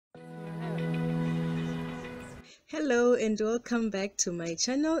Hello and welcome back to my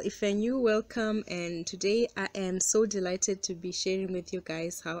channel. If you're new, welcome, and today I am so delighted to be sharing with you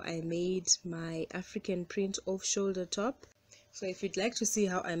guys how I made my African print off shoulder top. So if you'd like to see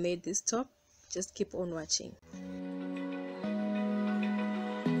how I made this top, just keep on watching.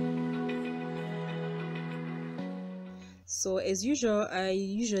 So as usual, I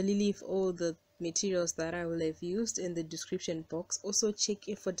usually leave all the materials that I will have used in the description box. Also check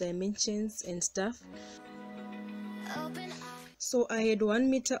it for dimensions and stuff. So I had 1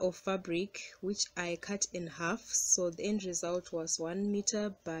 meter of fabric which I cut in half, so the end result was 1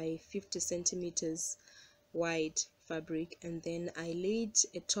 meter by 50 centimeters wide fabric, and then I laid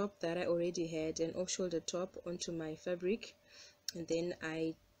a top that I already had, an off-shoulder top, onto my fabric, and then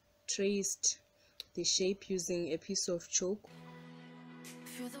I traced the shape using a piece of chalk,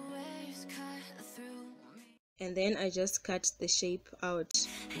 and then I just cut the shape out.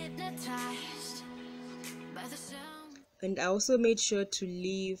 And I also made sure to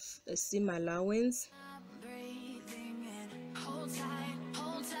leave a seam allowance.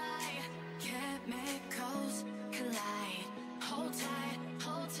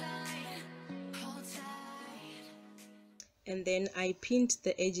 And then I pinned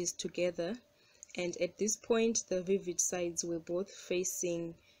the edges together, and at this point the vivid sides were both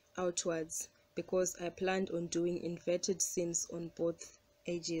facing outwards because I planned on doing inverted seams on both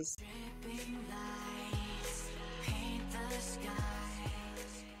edges.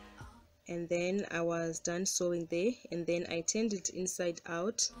 And then I was done sewing there, and then I turned it inside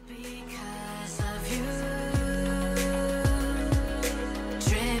out.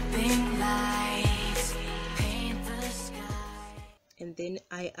 And then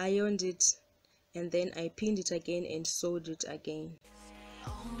I ironed it, and then I pinned it again and sewed it again.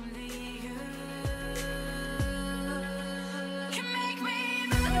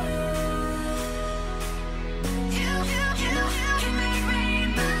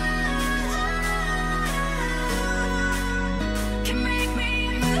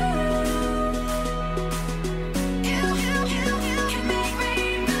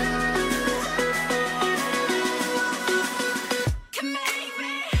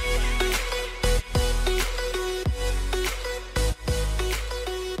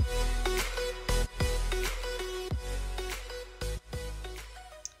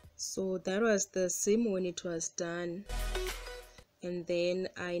 So that was the seam when it was done, and then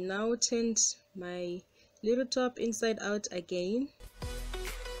I now turned my little top inside out again.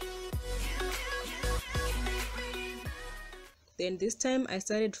 Then this time I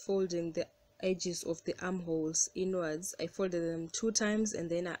started folding the edges of the armholes inwards. I folded them 2 times and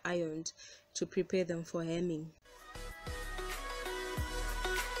then I ironed to prepare them for hemming.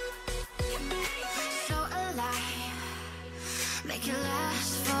 Make it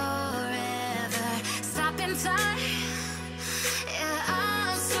last forever. Stop in time. Yeah,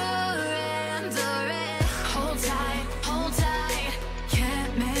 I'm surrendering. Hold tight,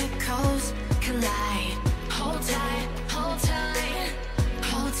 chemicals collide. Hold tight, hold tight,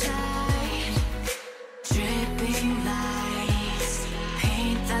 hold tight. Dripping lights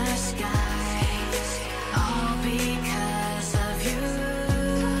paint the skies, all because of you.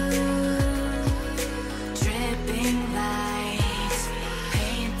 Dripping lights.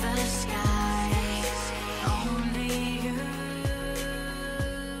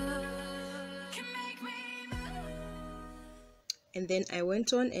 And then I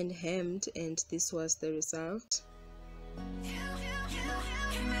went on and hemmed, and this was the result.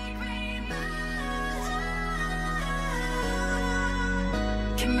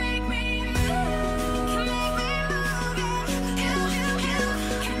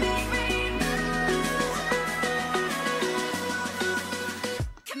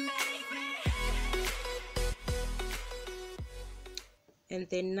 And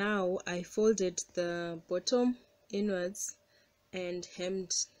then now I folded the bottom inwards and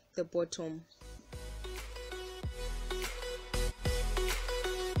hemmed the bottom.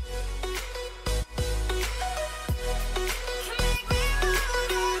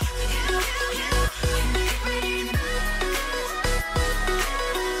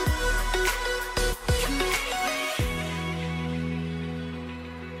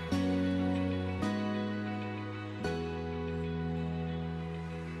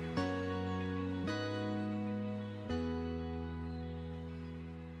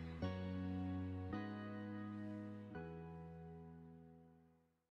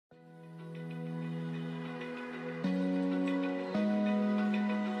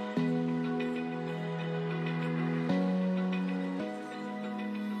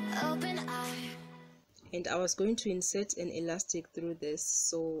 And I was going to insert an elastic through this,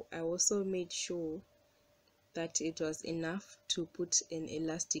 so I also made sure that it was enough to put an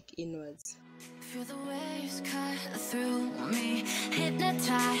elastic inwards. Feel the waves cut through me,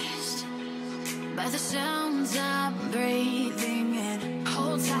 hypnotized by the sounds I'm breathing in.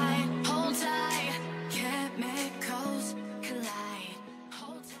 Hold tight, chemicals collide.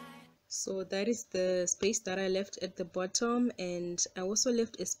 Hold tight. So that is the space that I left at the bottom, and I also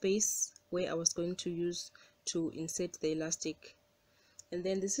left a space where I was going to use to insert the elastic. And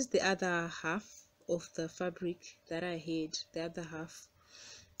then this is the other half of the fabric that I had, the other half,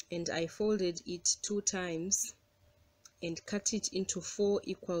 and I folded it 2 times and cut it into 4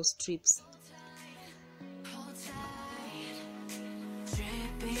 equal strips. Hold tight,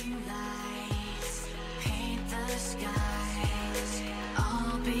 dripping lights paint the skies,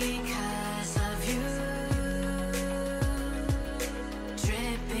 all because of you.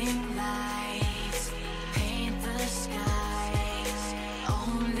 Dripping lights paint the skies,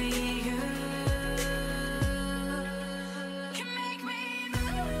 only you can make me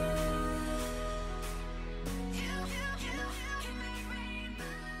move. You can make me move.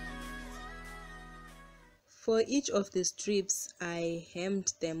 For each of the strips, I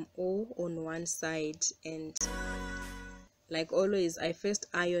hemmed them all on one side, and like always, I first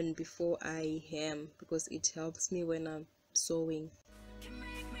iron before I hem because it helps me when I'm sewing. Can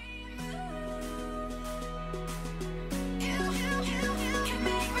make me move. You can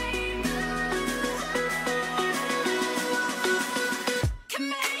make me move. Can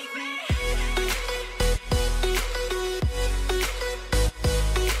make me.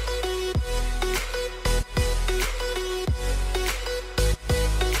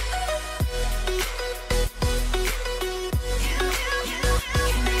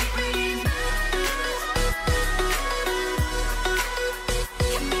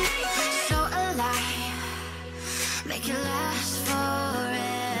 So alive, make it last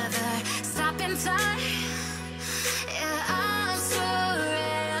forever. Stop in time, yeah, I'm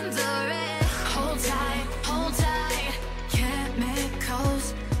surrendering. Hold tight,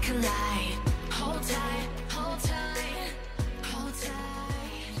 chemicals collide. Hold tight,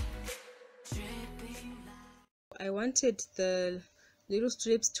 dripping light. I wanted the little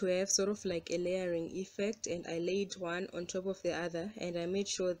strips to have sort of like a layering effect, and I laid one on top of the other, and I made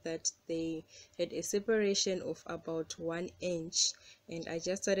sure that they had a separation of about 1 inch, and I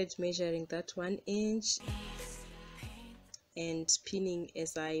just started measuring that 1 inch and pinning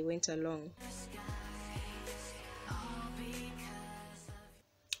as I went along.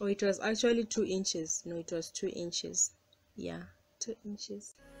 Oh, it was actually 2 inches. No, it was 2 inches. Yeah, 2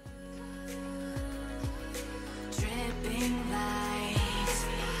 inches. Dripping lights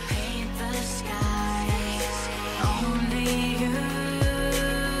paint the skies, only you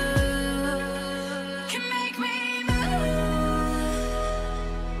can make me move.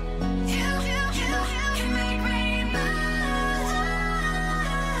 You can make me move.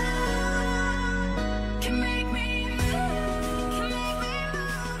 Can make me move. Can make me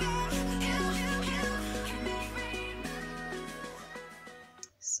move. You can make me move.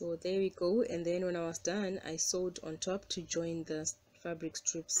 So there we go, and then when I was done, I sewed on top to join the fabric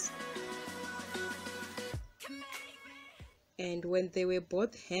strips. And when they were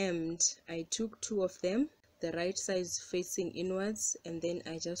both hemmed, I took 2 of them, the right side facing inwards, and then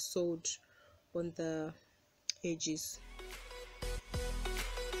I just sewed on the edges.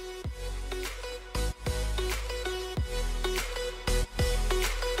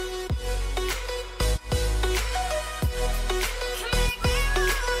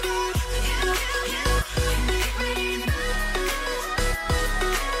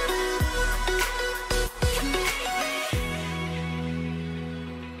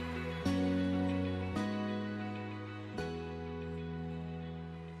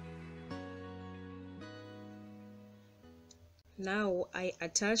 Now I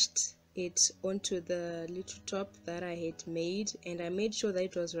attached it onto the little top that I had made, and I made sure that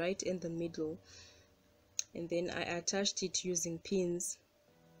it was right in the middle, and then I attached it using pins.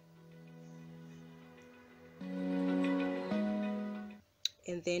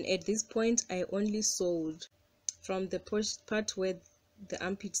 And then at this point I only sewed from the part where the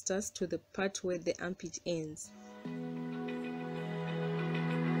armpit starts to the part where the armpit ends.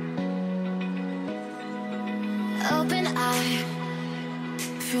 Open eye,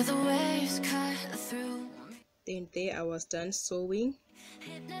 feel the waves cut through. Then there I was done sewing.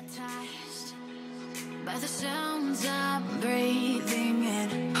 Hypnotized by the sounds I'm breathing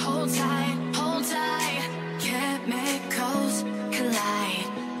in. Hold tight, chemicals collide.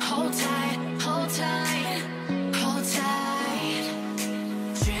 Hold tight,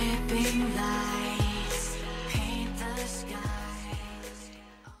 dripping lights paint the skies.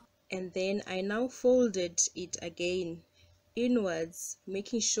 and then I now folded it again inwards,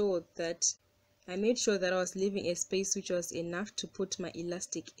 making sure that I made sure that I was leaving a space which was enough to put my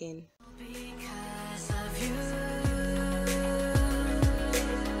elastic in. Because of you,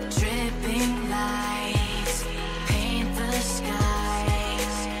 dripping lights paint the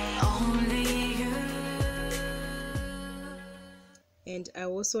skies, only you. And I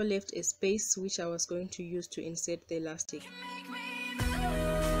also left a space which I was going to use to insert the elastic.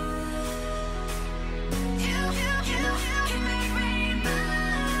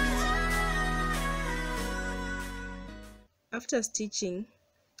 After stitching,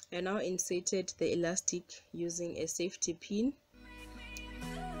 I now inserted the elastic using a safety pin.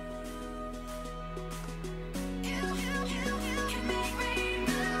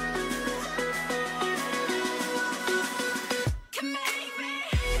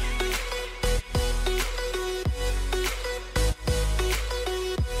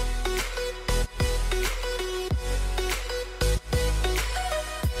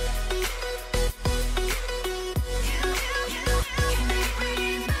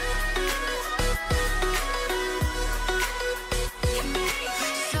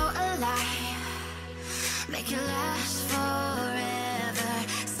 Make it last forever.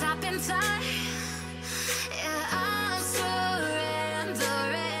 Stop in time. Yeah, I'm surrendering.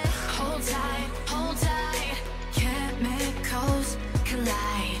 Hold tight. Chemicals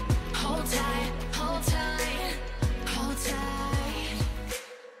collide. Hold tight.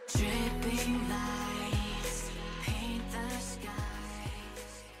 Dripping lights paint the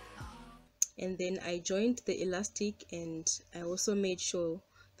skies. And then I joined the elastic, and I also made sure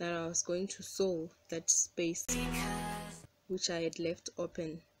that I was going to sew that space which I had left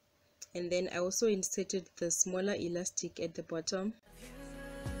open. And then I also inserted the smaller elastic at the bottom.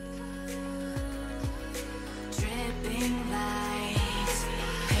 Dripping lights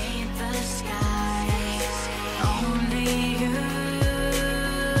paint the skies, only you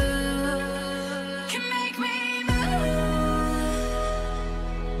can make me move.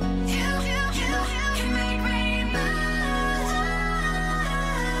 You can make me move.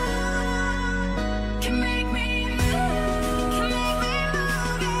 Can make me move. Can make me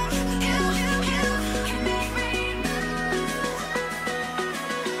move. You can make me move.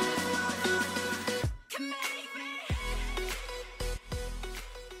 Can make me.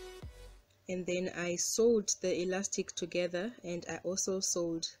 And then I sewed the elastic together, and I also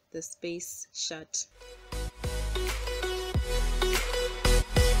sewed the space shut.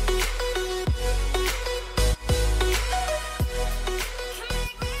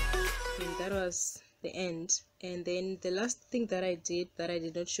 And that was the end. And then the last thing that I did that I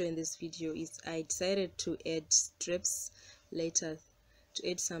did not show in this video is I decided to add straps later, to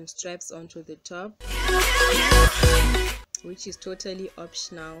add some straps onto the top, which is totally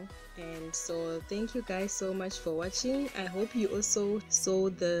optional. And so thank you guys so much for watching. I hope you also saw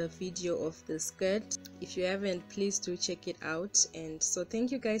the video of the skirt. If you haven't, please do check it out. And so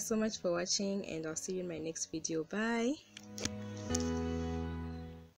thank you guys so much for watching, and I'll see you in my next video. Bye.